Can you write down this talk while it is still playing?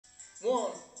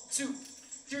1, 2,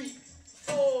 3,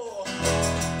 4.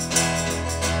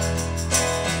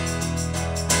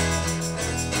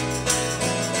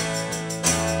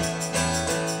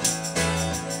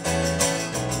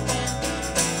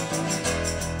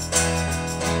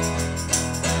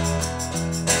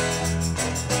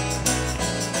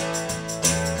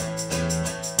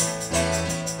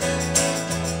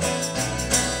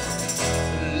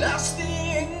 Last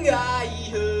thing I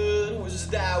heard was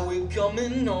that we're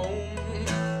coming home.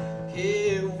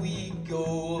 Here we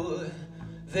go,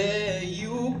 there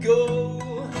you go.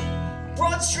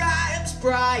 Broad stripes,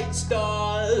 bright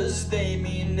stars, they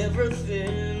mean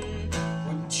everything.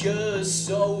 We're just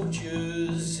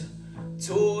soldiers,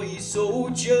 toy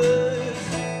soldiers.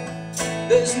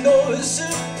 There's no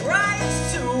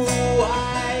surprise to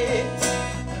why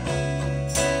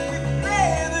we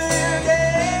play the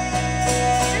game.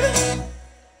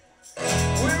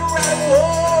 We're at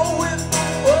war with the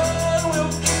world,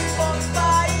 we'll keep on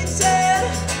fighting.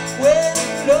 When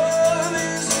love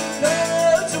is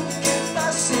enough to keep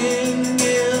us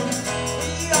singing.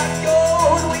 We are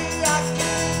gold, we are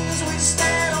kings, we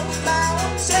stand on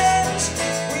mountains.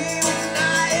 We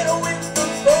unite with the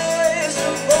voice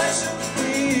of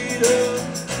freedom.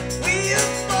 We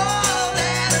are more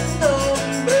than a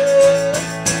number.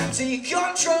 Take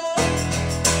control.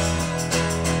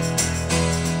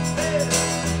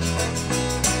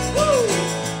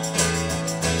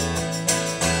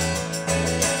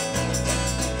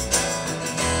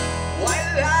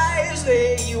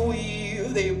 They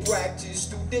weave, they practice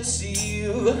to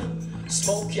deceive.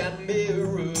 Smoke and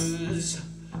mirrors,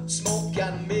 smoke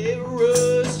and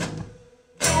mirrors.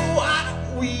 Do what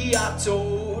we are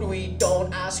told, we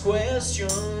don't ask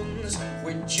questions.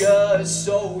 We're just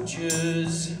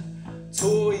soldiers,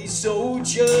 toy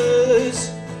soldiers.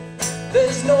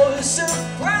 There's no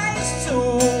surprise to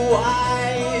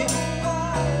why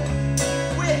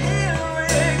we're here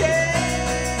again.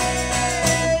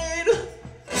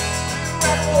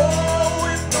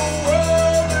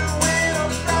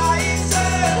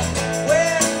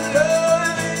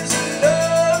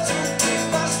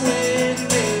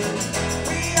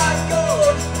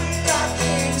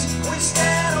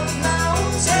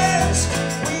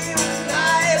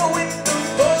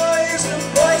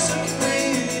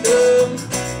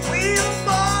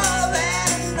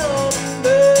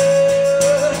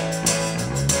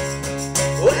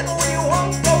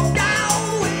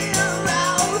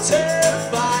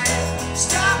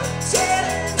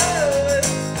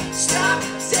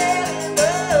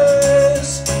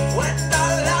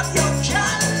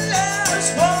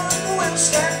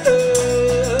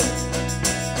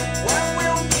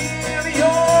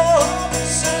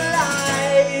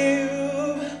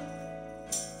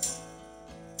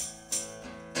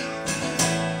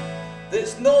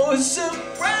 There's no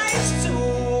surprise to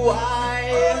why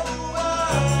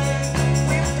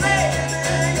we play the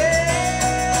game.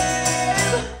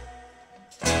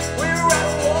 We're at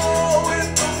war with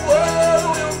the world,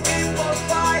 we'll keep on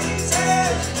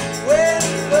fighting. When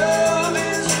love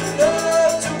is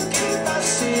enough to keep us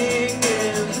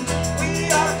singing. We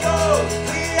are gold,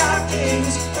 we are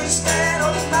kings, we stand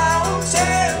on the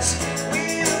mountains. We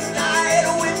unite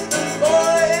with the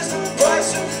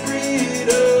voice of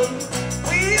freedom.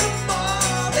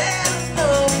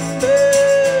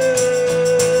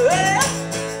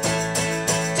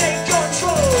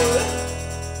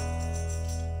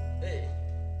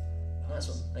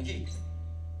 Thank you.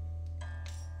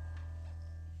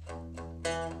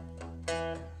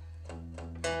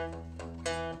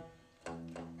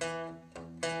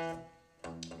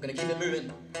 I'm gonna keep it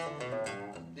moving.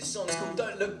 This song is called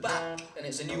Don't Look Back, and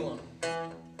it's a new one.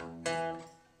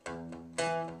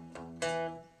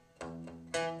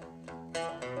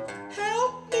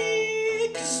 Help me,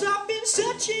 'cause I've been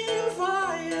searching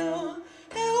for you.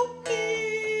 Help me.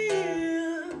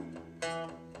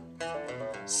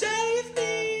 Save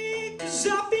me, 'cause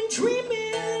I've been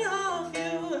dreaming of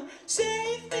you.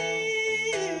 Save me.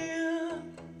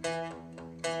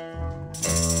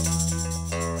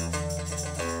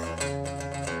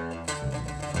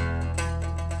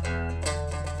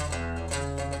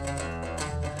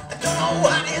 I don't know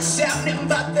what is happening,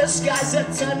 but the skies are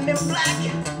turning black.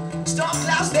 Storm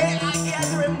clouds, they are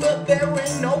gathering, but there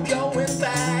ain't no going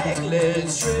back.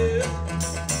 Let's drift.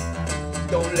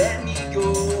 Don't let me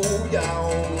go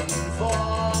down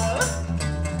far.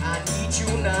 I need you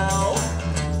now.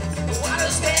 The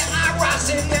waters, they are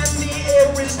rising and the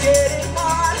air is getting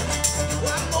hot.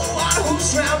 I'm the one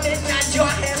who's drowning and your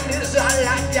hand is all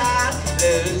I got.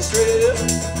 Let's drift.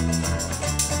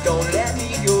 Don't let me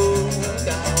go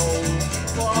down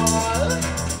far.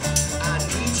 I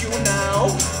need you now.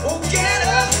 Okay.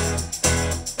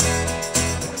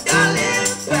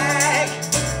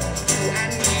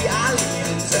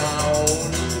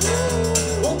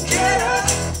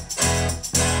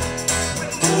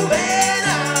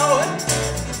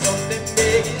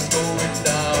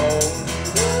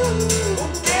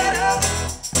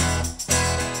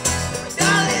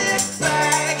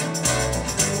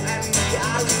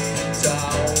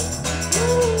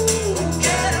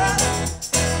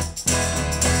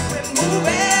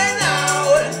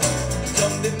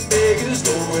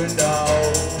 going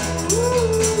down.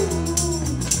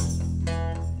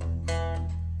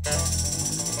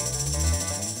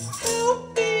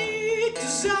 Help me,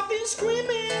 'cause I've been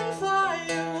screaming for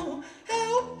you.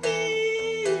 Help me.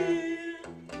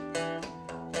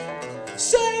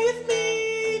 Save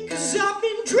me, 'cause I've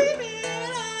been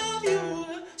dreaming of you.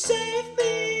 Save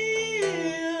me.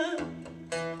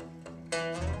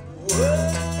 Whoa.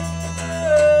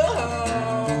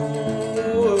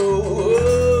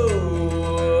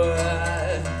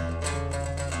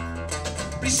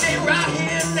 Please stay right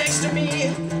here next to me.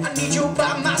 I need you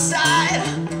by my side.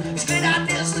 It's clear that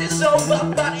this is over,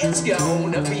 but it's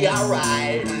gonna be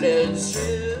alright. Let's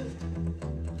drift.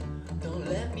 Don't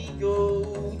let me go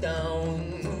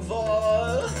down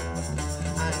far.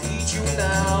 I need you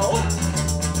now.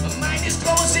 My mind is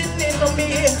closing in on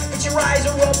me, but your eyes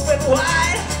are open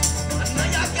wide. I know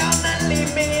you're gonna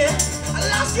leave me. I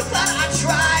lost you, but I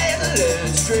tried.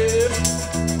 Let's drift.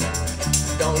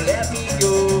 Don't let me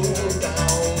go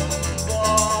down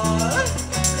far.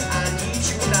 I need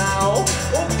you now.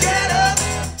 Oh, get up.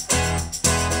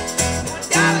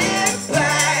 Darling,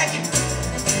 back.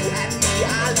 You and me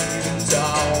are leaving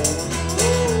town.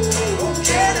 Oh,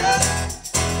 get up.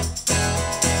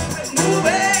 We're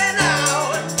moving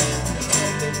out.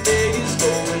 Something big is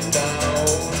going down.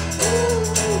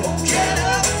 Oh, get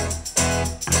up.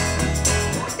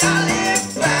 Darling,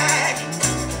 back.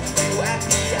 You and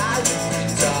me are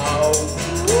leaving town.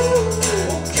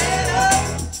 Oh, get up.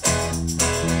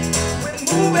 We're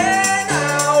moving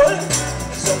out.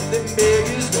 Something big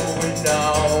is going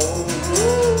down.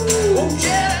 Oh,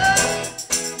 get up.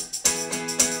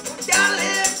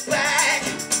 Darling, back.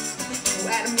 You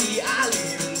and me are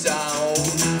leaving town.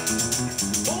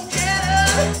 Oh, get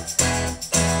up.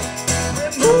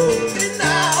 We're moving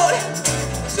out.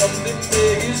 Something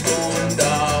big is going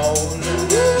down.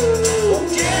 Oh,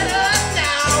 get up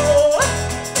now.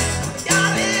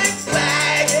 Darling,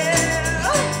 back.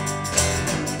 Yeah.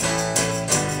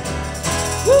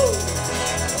 Woo.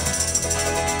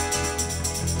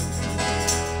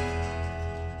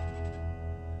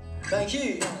 Thank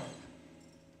you.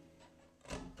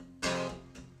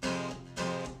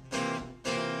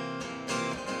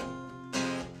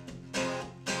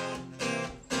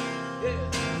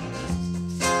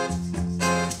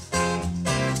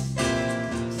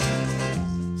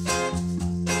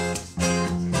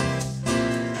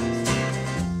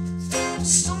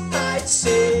 Some might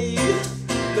say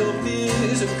love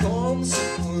is a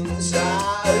consequence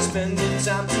of spending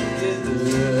time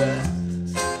together,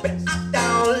 but I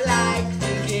don't like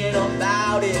thinking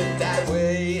about it that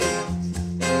way.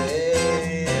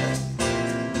 Yeah.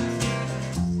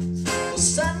 Well,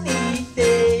 sunny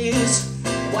days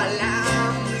while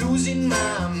I'm losing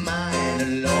my mind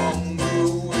along the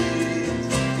way,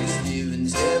 'cause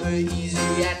living's never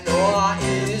easy and nor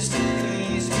is to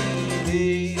please me,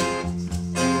 babe.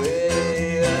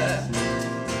 Yeah.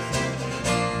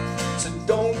 So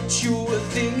don't you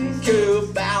think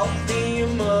about me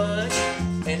much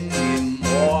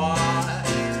anymore,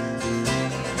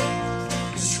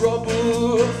 'cause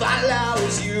trouble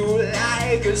follows you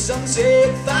like a sunset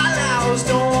follows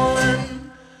dawn.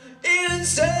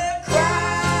 It's a crime.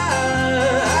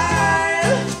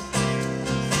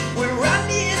 We're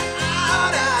running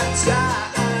out of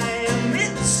time.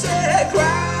 It's a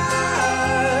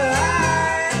crime.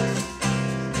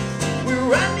 We're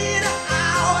running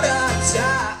out of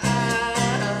time.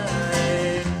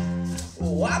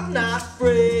 Oh, I'm not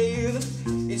brave.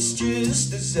 It's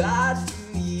just as hard for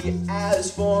me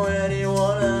as for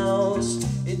anyone else.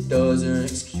 It doesn't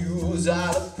excuse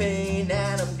all the pain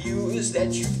and abuse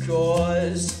that you've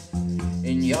caused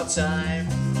in your time.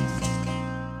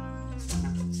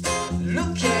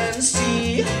 Look and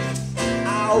see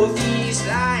how these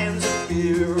lines are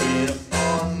appearing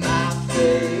upon my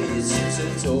face. It's a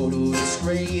total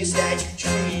disgrace that you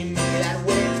treat me that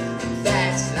way.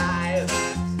 That's life.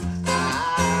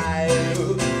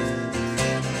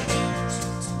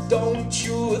 Don't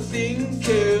you think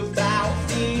about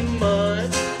me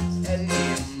much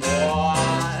anymore?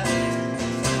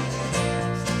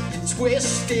 Your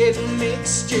twisted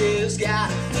mixtures got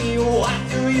me. What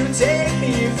do you take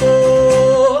me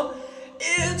for?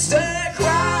 It's a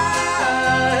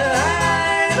crime.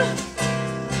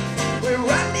 We're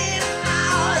running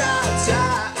out of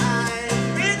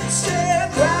time. It's a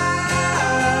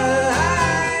crime.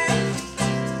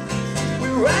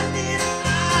 We're running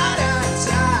out of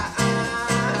time.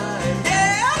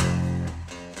 Yeah.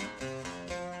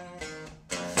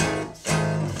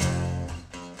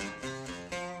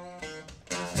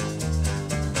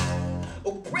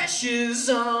 Pressure's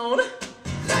on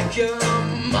like a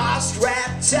moss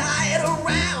wrapped tight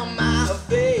around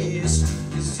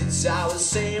 'cause I was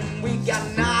saying we got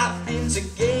nothing to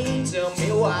gain. Tell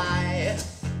me why?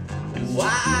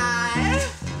 Why?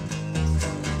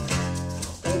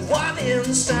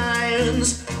 Warning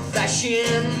signs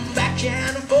flashing back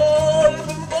and forth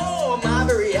before my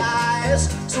very eyes.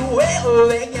 So where are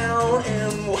they gone,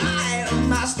 and why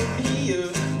am I still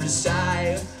here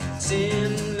reciting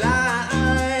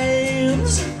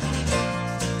lines?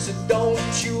 So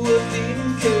don't you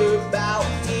think about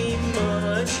me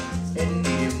much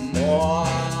anymore,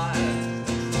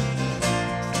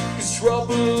 'cause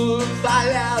trouble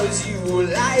follows you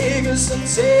like a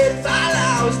sunset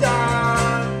follows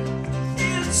dawn.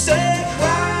 It's a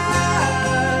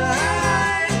crime,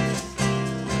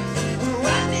 we're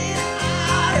running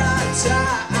out of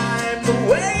time, the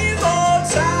wave of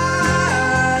time.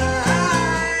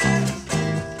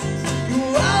 You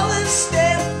always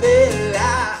step in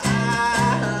line.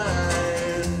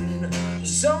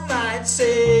 Some might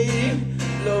say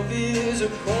love is a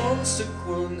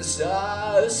consequence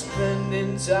of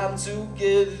spending time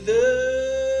together.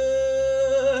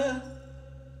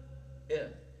 Yeah.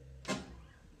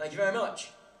 Thank you very much.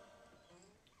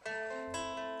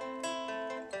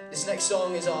 This next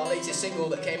song is our latest single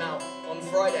that came out on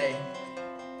Friday,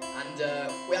 and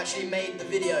we actually made the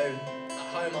video at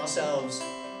home ourselves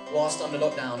whilst under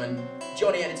lockdown, and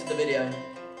Johnny edited the video,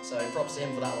 so props to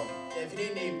him for that one. Yeah, if you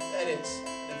need any edits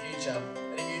in the future,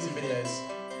 any music videos,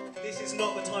 this is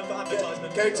not the time for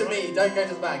advertisement. Go to me, don't go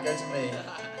to the band, go to me.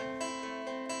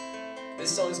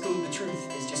 This song is called The Truth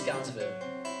Is Just Counterfeit.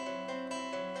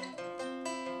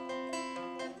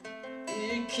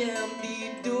 It can't be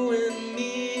doing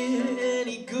me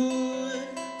any good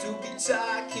to be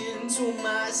talking to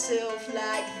myself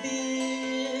like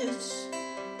this.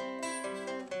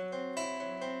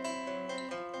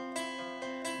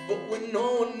 But when no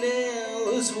one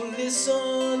else will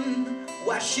listen,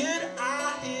 why should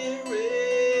I hear it?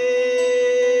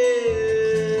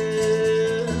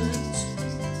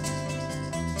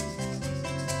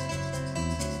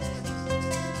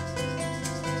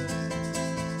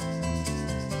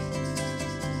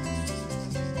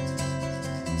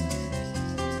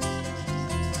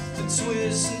 The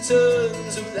twists and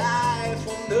turns of life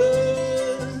on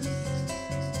earth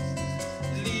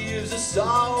leaves us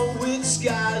all with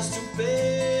scars to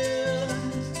bear,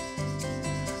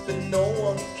 but no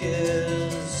one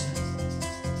cares,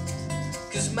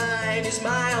 'cause mine is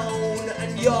my own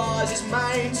and yours is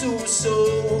mine too, so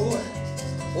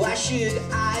why should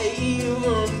I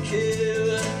even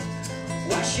care?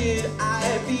 Why should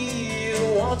I be the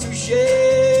one to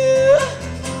share?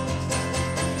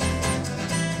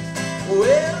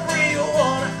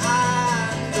 Everyone I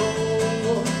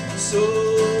know, so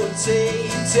take,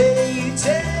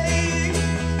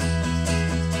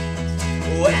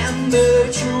 when the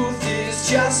truth is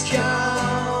just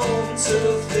counterfeit.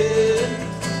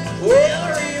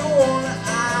 Everyone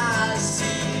I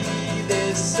see,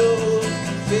 they're so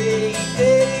fake.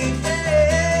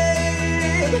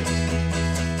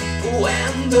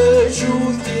 When the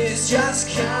truth is just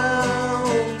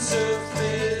counterfeit.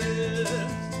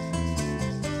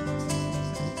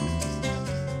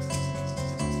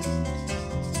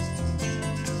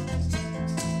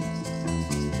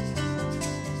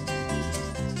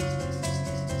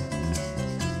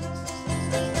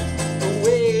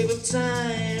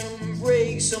 Time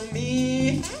breaks on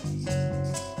me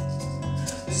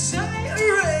as I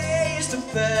erase the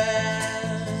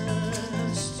past.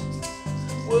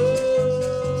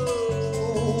 Whoa.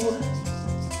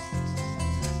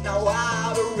 Now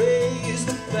I've erased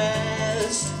the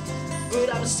past, but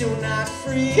I'm still not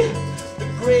free. The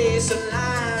grace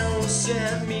alone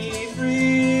set me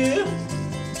free.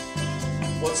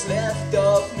 What's left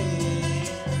of me?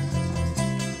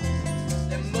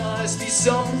 Must be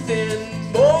something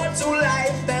more to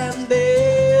life than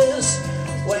this.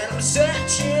 When I'm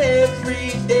searching every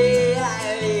day I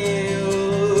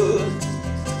live.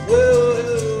 Whoa,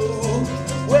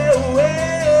 whoa, whoa.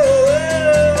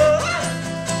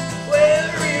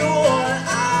 Everyone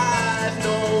I've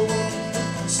known,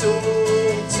 so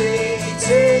take.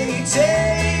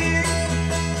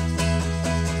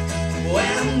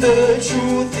 When the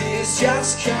truth is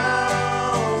just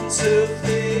counterfeit.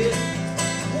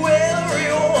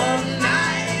 Everyone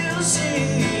I've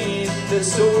seen, they're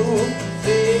so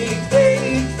fake.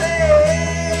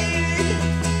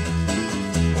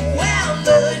 When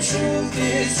the truth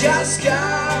is just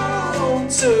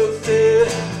counterfeit.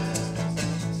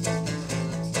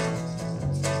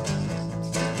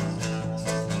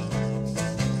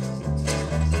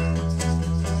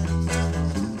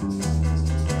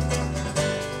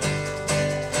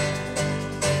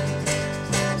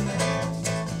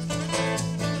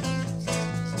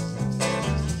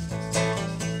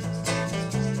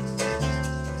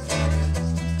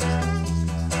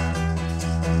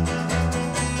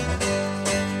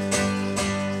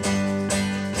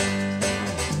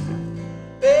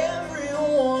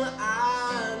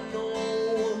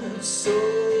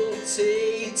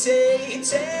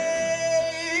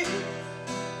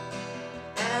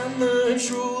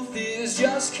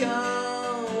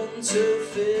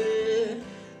 counterfeit.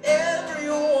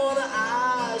 Everyone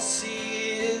I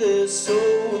see, they're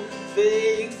so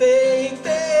fake, fake,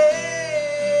 fake.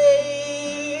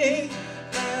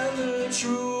 And the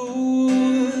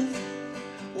truth,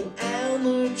 oh, and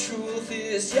the truth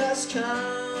is just counterfeit.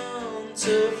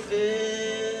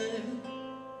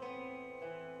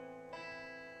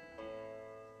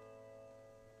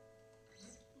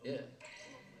 Yeah,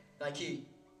 thank you.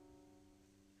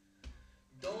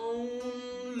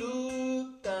 Don't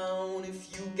look down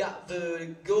if you got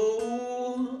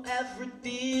vertigo.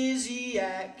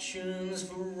 Aphrodisiactions actions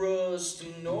for us to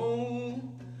know.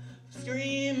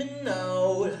 Screaming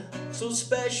out, so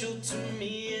special to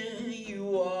me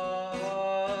you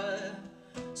are.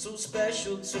 So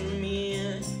special to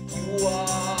me you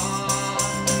are.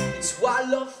 It's what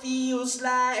love feels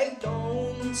like.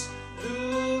 Don't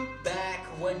look back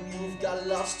when you've got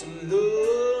lost to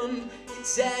learn.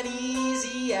 It's an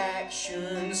easy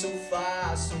action, so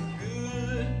far so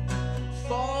good.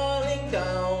 Falling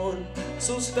down,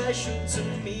 so special to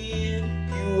me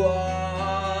you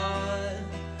are.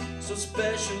 So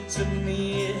special to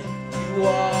me you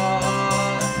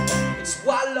are. It's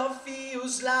what love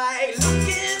feels like.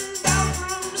 Looking down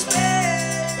from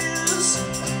space,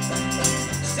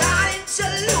 starting to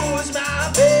lose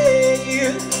my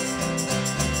faith.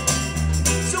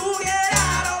 So get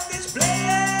out of this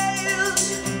place,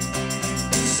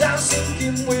 'cause I'm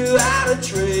sinking without a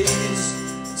trace.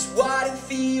 It's what it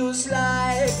feels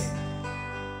like.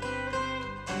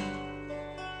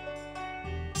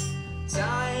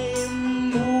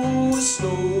 Time moves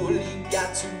slowly,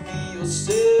 got to be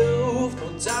yourself. No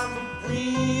time for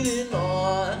breathing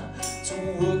on, to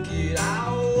work it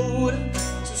out,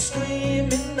 to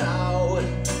screaming out.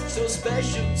 So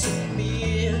special to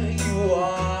me you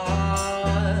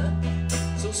are.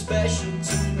 So special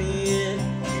to me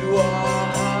you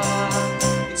are.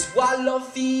 It's what love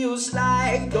feels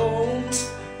like. Don't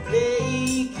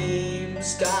play games,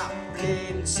 stop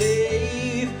playing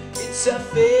safe. It's a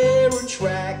fair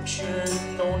attraction,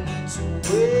 no need to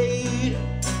wait.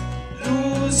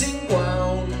 Losing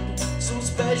ground, so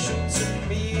special to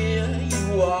me you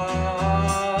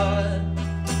are.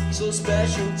 So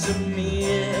special to me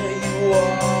you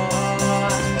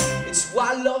are. It's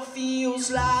what love feels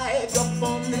like up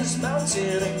on this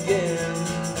mountain again.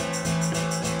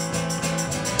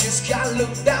 Just can't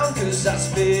look down 'cause I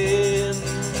spin.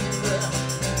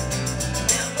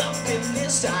 Never been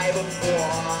this high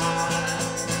before.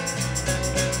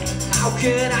 How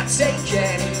can I take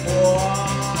anymore?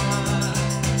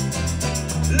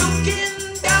 Looking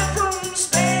down from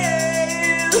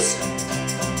space,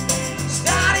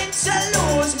 starting to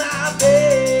lose my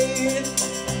faith.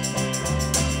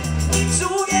 Need to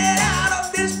get out of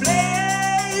this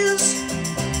place,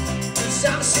 'cause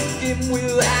I'm sinking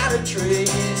without a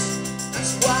trace.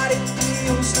 That's what it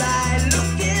feels like.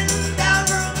 Looking down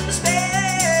from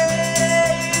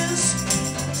space,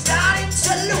 starting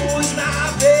to lose my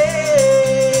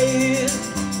faith.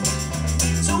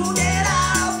 To get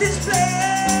out of this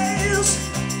place,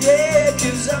 yeah,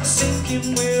 'cause I'm sinking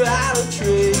without a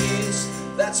trace.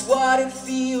 That's what it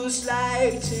feels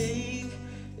like. Take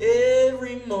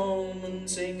every moment,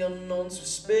 hanging on to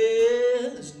spare.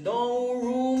 There's no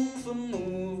room for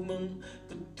movement,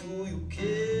 but do you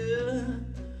care?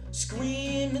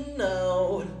 Screaming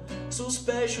out, so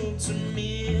special to me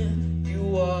you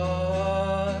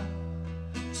are.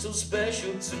 So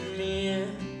special to me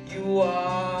you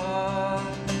are.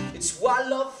 It's what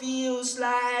love feels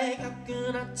like. How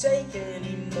can I take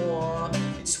anymore?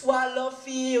 It's what love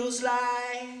feels like.